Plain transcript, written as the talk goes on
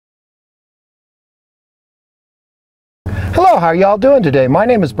Hello, how are y'all doing today? My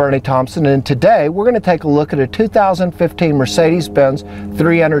name is Bernie Thompson, and today we're going to take a look at a 2015 Mercedes-Benz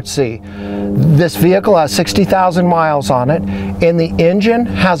 300C. This vehicle has 60,000 miles on it, and the engine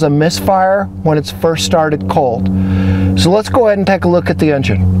has a misfire when it's first started cold. So let's go ahead and take a look at the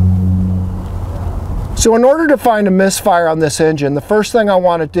engine. So in order to find a misfire on this engine, the first thing I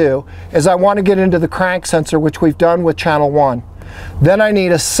want to do is I want to get into the crank sensor, which we've done with channel 1. Then I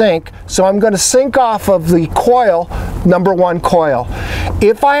need a sync, so I'm going to sync off of the coil, number 1 coil.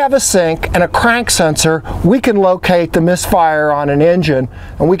 If I have a sync and a crank sensor, we can locate the misfire on an engine,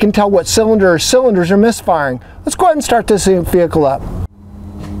 and we can tell what cylinder or cylinders are misfiring. Let's go ahead and start this vehicle up.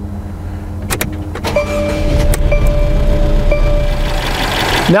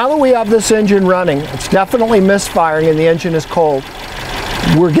 Now that we have this engine running, it's definitely misfiring and the engine is cold.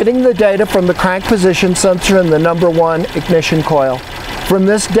 We're getting the data from the crank position sensor and the number 1 ignition coil. From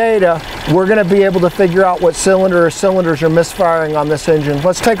this data, we're going to be able to figure out what cylinder or cylinders are misfiring on this engine.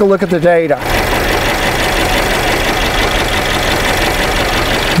 Let's take a look at the data.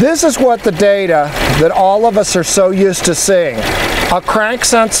 This is what the data that all of us are so used to seeing. A crank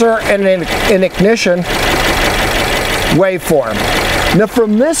sensor and an ignition waveform. Now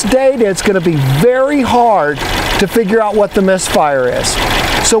from this data, it's going to be very hard to figure out what the misfire is.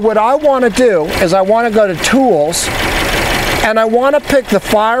 So what I want to do is I want to go to Tools, and I want to pick the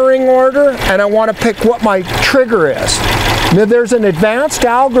firing order, and I want to pick what my trigger is. Now there's an advanced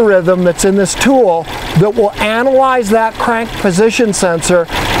algorithm that's in this tool that will analyze that crank position sensor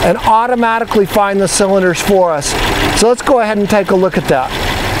and automatically find the cylinders for us. So let's go ahead and take a look at that.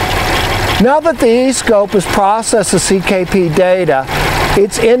 Now that the ESCOPE has processed the CKP data,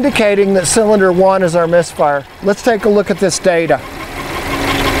 it's indicating that cylinder 1 is our misfire. Let's take a look at this data.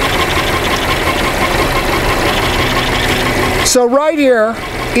 So right here,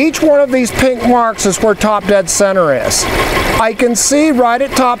 each one of these pink marks is where top dead center is. I can see right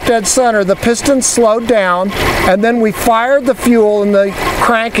at top dead center the piston slowed down, and then we fired the fuel and the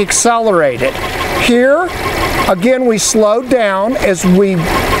crank accelerated. Here, again, we slowed down. As we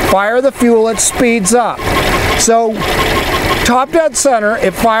fire the fuel, it speeds up. So top dead center,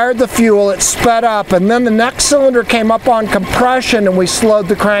 it fired the fuel, it sped up, and then the next cylinder came up on compression and we slowed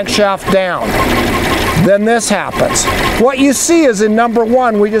the crankshaft down. Then this happens. What you see is in number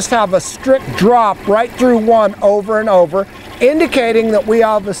 1, we just have a strict drop right through 1 over and over, indicating that we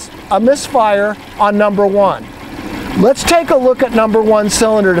have a misfire on number 1. Let's take a look at number 1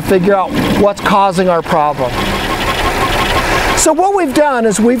 cylinder to figure out what's causing our problem. So what we've done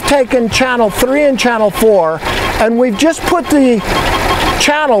is we've taken channel 3 and channel 4, and we've just put the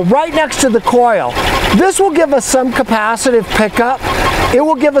channel right next to the coil. This will give us some capacitive pickup. It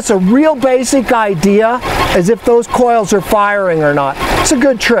will give us a real basic idea as if those coils are firing or not. It's a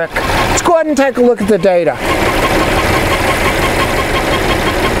good trick. Let's go ahead and take a look at the data.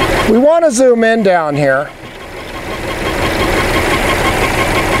 We want to zoom in down here.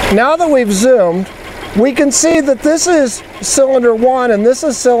 Now that we've zoomed, we can see that this is cylinder 1 and this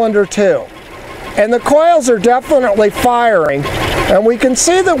is cylinder 2. And the coils are definitely firing, and we can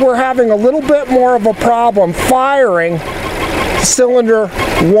see that we're having a little bit more of a problem firing cylinder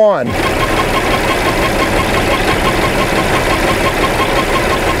 1.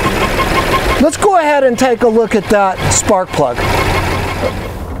 Let's go ahead and take a look at that spark plug.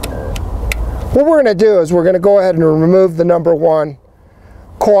 What we're going to do is we're going to go ahead and remove the number 1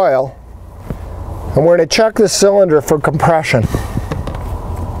 coil, and we're going to check the cylinder for compression.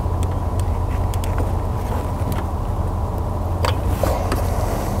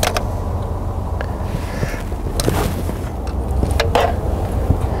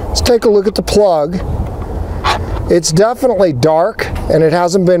 Let's take a look at the plug. It's definitely dark and it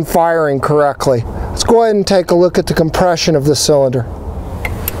hasn't been firing correctly. Let's go ahead and take a look at the compression of the cylinder.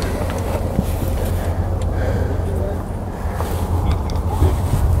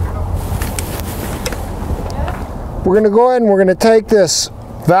 We're going to go ahead and we're going to take this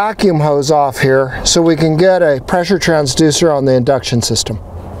vacuum hose off here so we can get a pressure transducer on the induction system.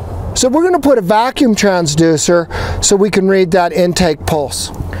 So we're going to put a vacuum transducer so we can read that intake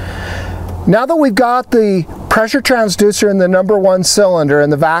pulse. Now that we've got the pressure transducer in the number 1 cylinder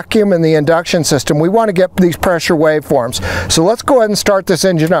and the vacuum in the induction system, we want to get these pressure waveforms. So let's go ahead and start this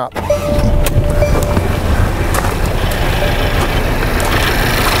engine up.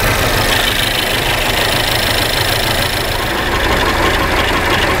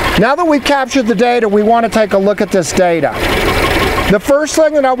 Now that we've captured the data, we want to take a look at this data. The first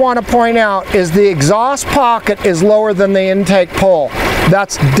thing that I want to point out is the exhaust pocket is lower than the intake pull.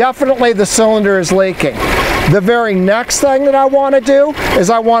 That's definitely the cylinder is leaking. The very next thing that I want to do is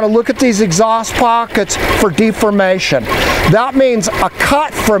I want to look at these exhaust pockets for deformation. That means a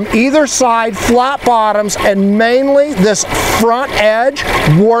cut from either side, flat bottoms, and mainly this front edge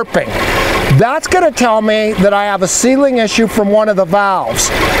warping. That's going to tell me that I have a sealing issue from one of the valves.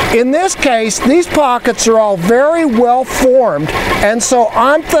 In this case, these pockets are all very well formed, and so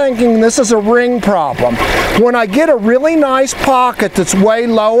I'm thinking this is a ring problem. When I get a really nice pocket that's way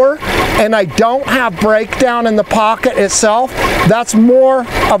lower and I don't have breakdown in the pocket itself, that's more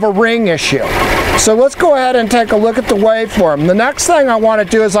of a ring issue. So let's go ahead and take a look at the waveform. The next thing I want to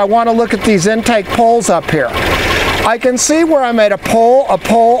do is I want to look at these intake poles up here. I can see where I made a pull, a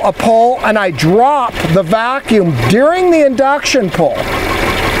pull, a pull, and I dropped the vacuum during the induction pull.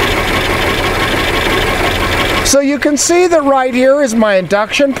 So you can see that right here is my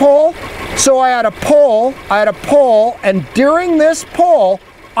induction pull. So I had a pull, and during this pull,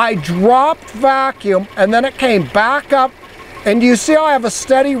 I dropped vacuum, and then it came back up, and you see how I have a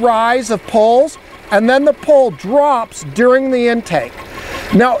steady rise of pulls, and then the pull drops during the intake.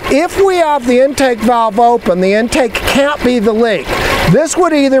 Now, if we have the intake valve open, the intake can't be the leak. This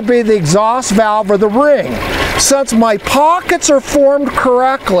would either be the exhaust valve or the ring. Since my pockets are formed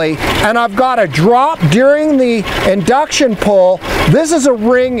correctly and I've got a drop during the induction pull, this is a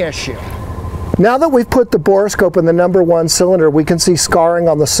ring issue. Now that we've put the borescope in the #1 cylinder, we can see scarring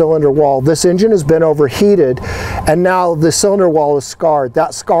on the cylinder wall. This engine has been overheated and now the cylinder wall is scarred.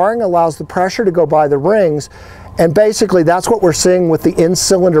 That scarring allows the pressure to go by the rings, and basically that's what we're seeing with the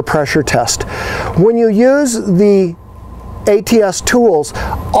in-cylinder pressure test. When you use the ATS tools,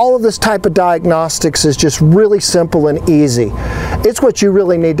 all of this type of diagnostics is just really simple and easy. It's what you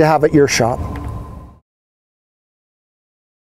really need to have at your shop.